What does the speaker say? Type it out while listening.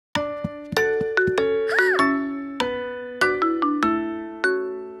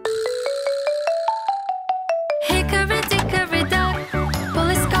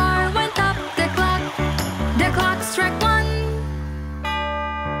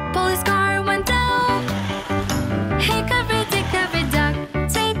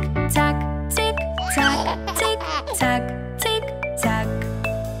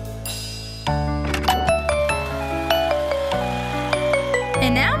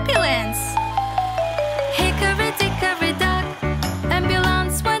ambulance. Hickory dickory dock,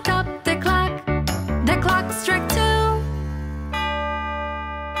 ambulance went up the clock. The clock struck 2.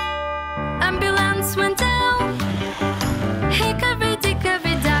 Ambulance went down. Hickory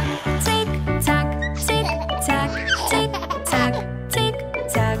dickory dock, tick tock, tick tock, tick tock, tick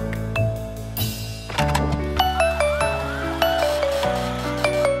tock.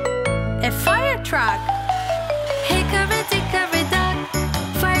 A fire truck. Hickory dickory dock,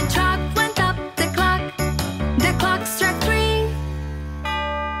 fire truck went up the clock. The clock struck 3.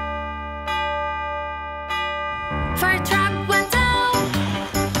 Fire truck went down.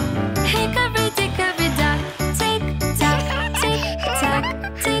 Hickory dickory dock, tick tock, tick tock,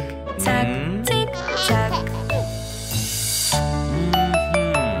 tick tock, tick tock.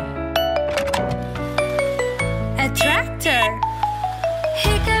 A tractor.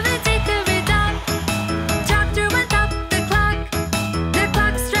 Hickory dickory dock, tractor went up the clock. The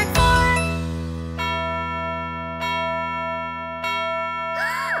clock struck 4.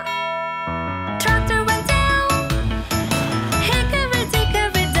 Tractor went down. Hickory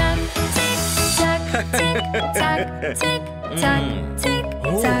dickory dock, tick tock, tick tock, tick tock, tick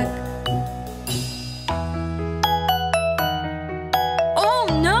tock. Oh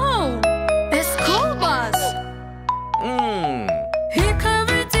no! A school bus.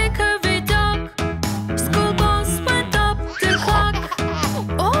 Hickory dickory dock, school bus went up the clock.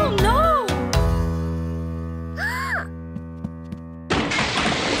 Oh no!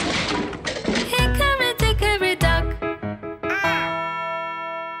 Hickory dickory dock.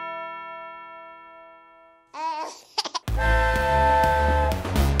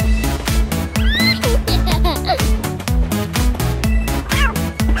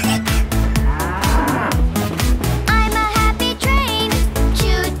 I'm a happy train.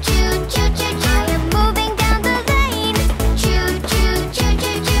 Choo choo choo choo choo. I am moving down the lane. Choo choo choo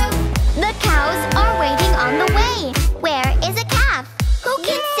choo choo. The cows are waiting on the way. Where is a calf? Who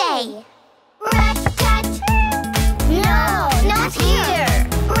can say? Rat-tat. No, not here.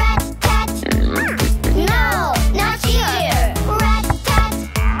 Rat-tat. No, not here. Rat-tat.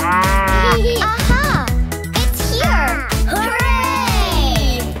 Aha! It's here.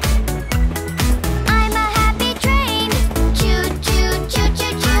 Hooray! I'm a happy train. Choo choo choo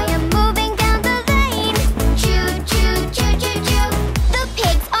choo choo. I am moving down the lane. Choo choo choo choo choo. The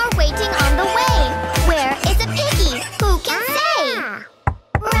pigs are waiting on the way. Where is a piggy? Who can say?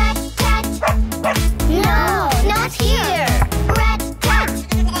 Rat-tat. No, not here. Rat-tat.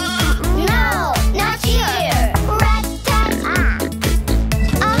 No, not here. Rat-tat.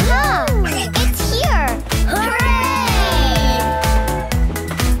 Aha! It's here. Hooray!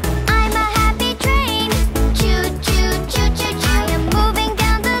 I'm a happy train. Choo choo choo choo choo. I am moving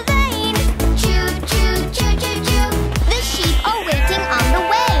down the lane. Choo choo choo choo choo. The sheep are waiting on the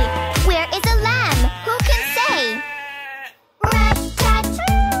way. Where is a lamb? Who can say? Rat-tat.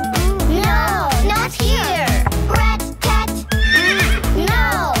 No, not here. Rat-tat.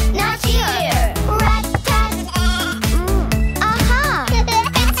 No, not here. Rat-tat. Aha!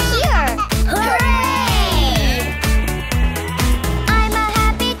 It's here. Hooray! I'm a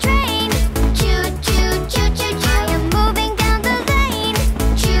happy train. Choo choo choo choo choo. I am moving down the lane.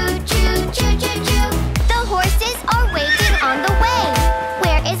 Choo choo choo choo choo. The horses are waiting on the way.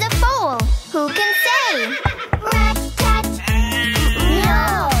 Where is a foal? Who can say? Rat-tat. No,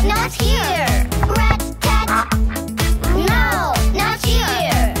 not here. Rat-tat. No, not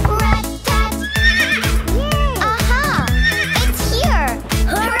here. Rat-tat. Aha! It's here.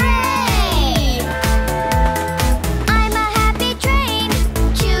 Hooray! I'm a happy train.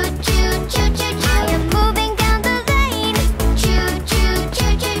 Choo choo choo choo choo. I am moving down the lane. Choo choo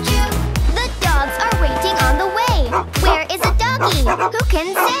choo choo choo. The dogs are waiting on the way. Where is a doggy? Who can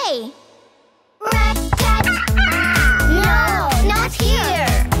say? Rat-tat. No, not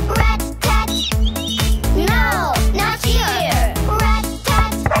here. Rat-tat. No, not here.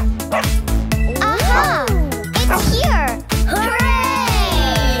 Rat-tat. Aha! It's here. Hooray!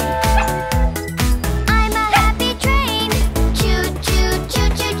 I'm a happy train. Choo choo choo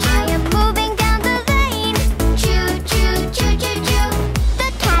choo choo. I am moving down the lane. Choo choo choo choo choo. The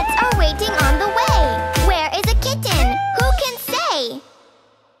cats are waiting on the way. Where is a kitten? Who can say?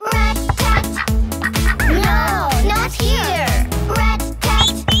 Rat-tat.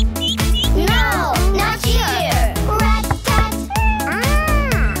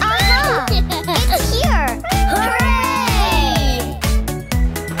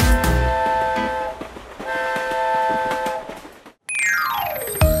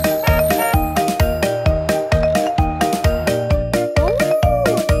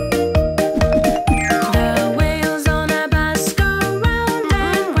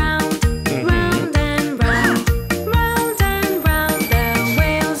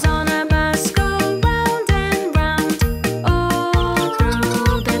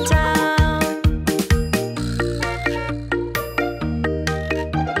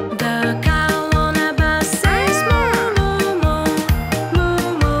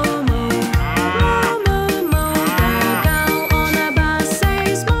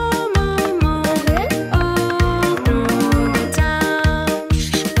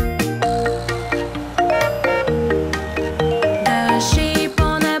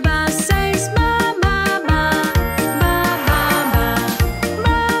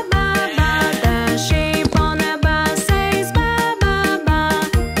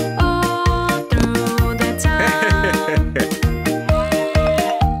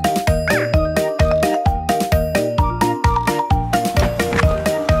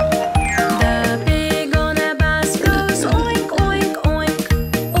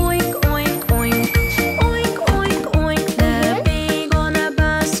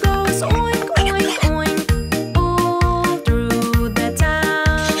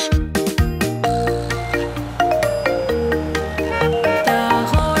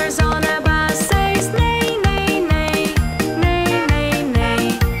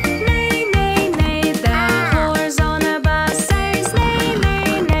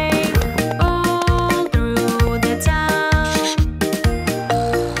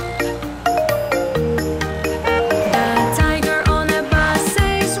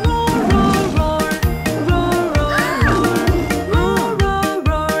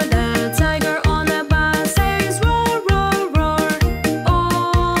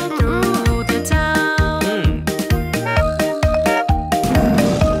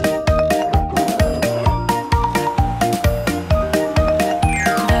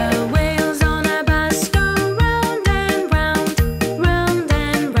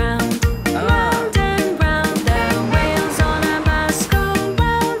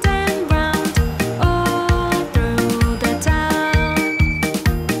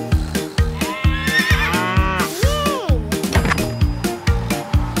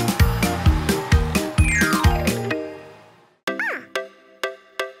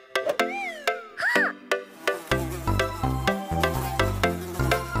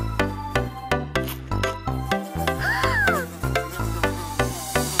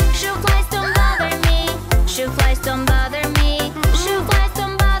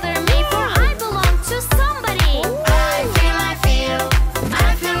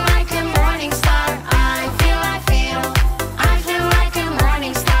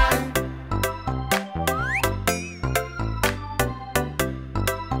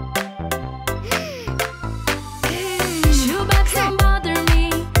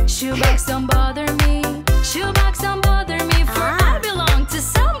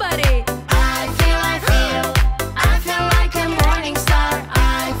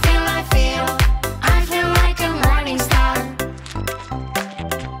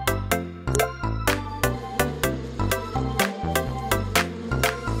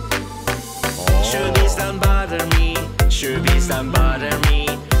 bees don't bother me.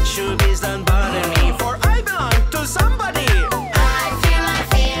 Shoe bees don't bother me, for I belong to somebody.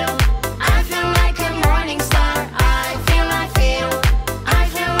 I feel like a morning star. I feel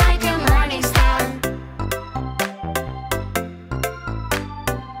like a morning star.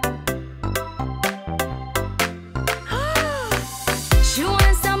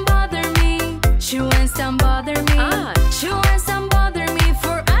 Shoes don't bother me. Shoes don't bother me. Shoes don't bother me,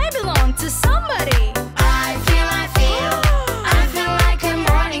 for I belong to somebody. I feel like a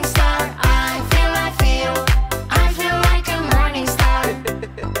morning star. I feel like a morning star.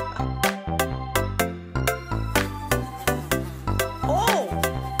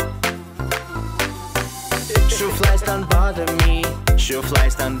 Shoe flies don't bother me. Shoe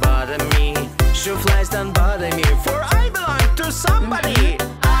flies don't bother me. Shoe flies don't bother me, for I belong to somebody.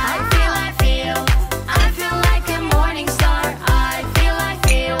 I feel like a morning star. I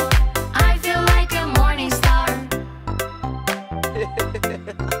feel like a morning star.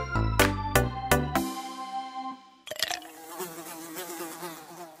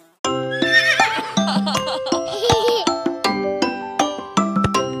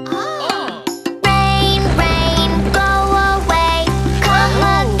 Rain, rain, go away. Come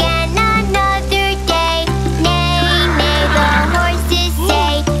again another day. Neigh, neigh, the horses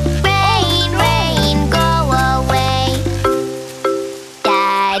say. Rain, rain, go away.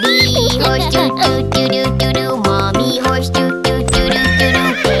 Daddy horse doo doo doo doo doo doo. Mommy horse doo doo doo doo doo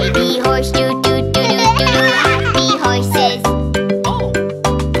doo. Baby horse doo doo doo doo doo doo. Happy horses.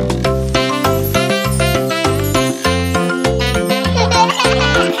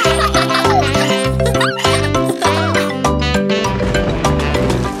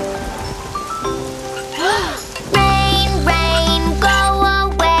 Rain, rain, go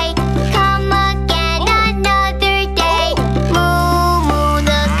away. Come again another day. Moo, moo,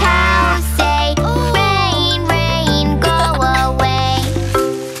 the cows say. Rain, rain, go away.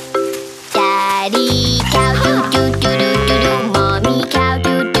 Daddy cow doo doo doo doo doo doo. Mommy cow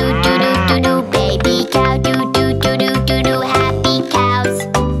doo doo doo doo doo doo. Baby cow doo doo doo doo doo doo. Happy cows.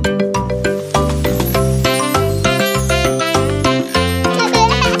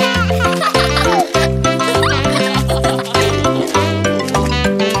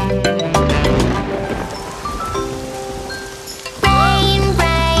 Rain,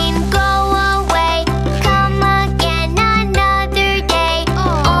 rain, go away. Come again another day.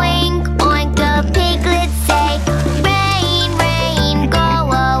 Oink, oink, the piglets say. Rain, rain, go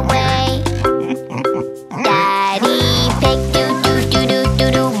away. Daddy pig doo doo doo doo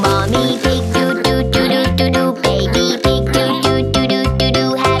doo doo. Mommy pig doo doo doo doo doo doo. Baby pig doo doo doo doo doo doo.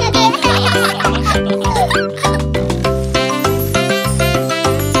 Happy pigs.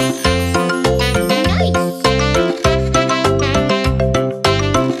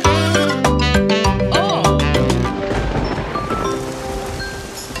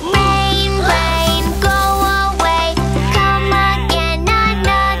 Rain, rain, go away. Come again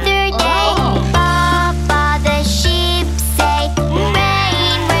another day. Papa, the sheep say.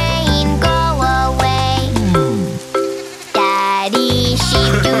 Rain, rain, go away. Daddy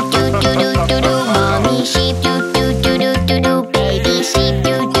sheep doo doo doo doo doo doo. Mommy sheep doo doo doo doo doo doo. Baby sheep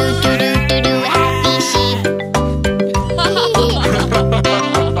doo doo doo doo doo doo. Happy sheep.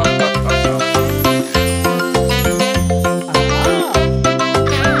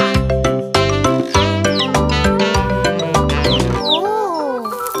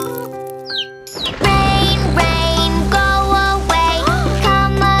 Rain, rain, go away.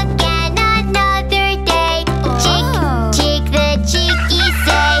 Come again another day. Chick, chick, the chickies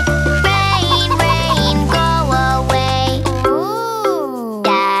say. Rain, rain, go away.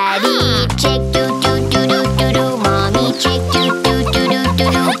 Daddy chick doo doo doo doo doo doo. Mommy chick doo doo doo doo doo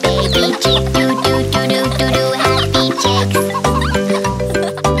doo. Baby chick doo doo doo doo doo doo. Happy chicks.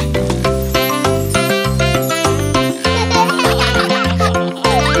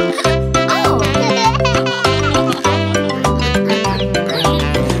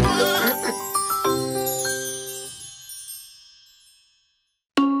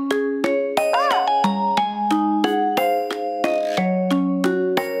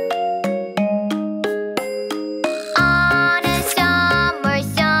 On a summer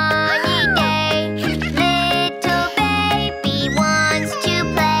sunny day, little baby wants to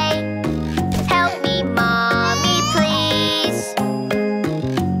play. Help me, mommy, please.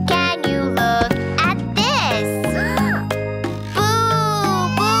 Can you look at this? Boo,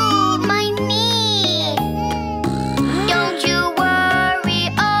 boo, my knee. Don't you worry,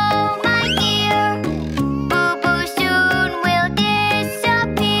 oh my dear. Boo boo soon will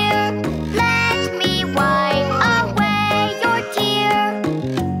disappear. Let me wipe away your tear.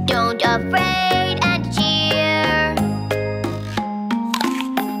 Don't afraid.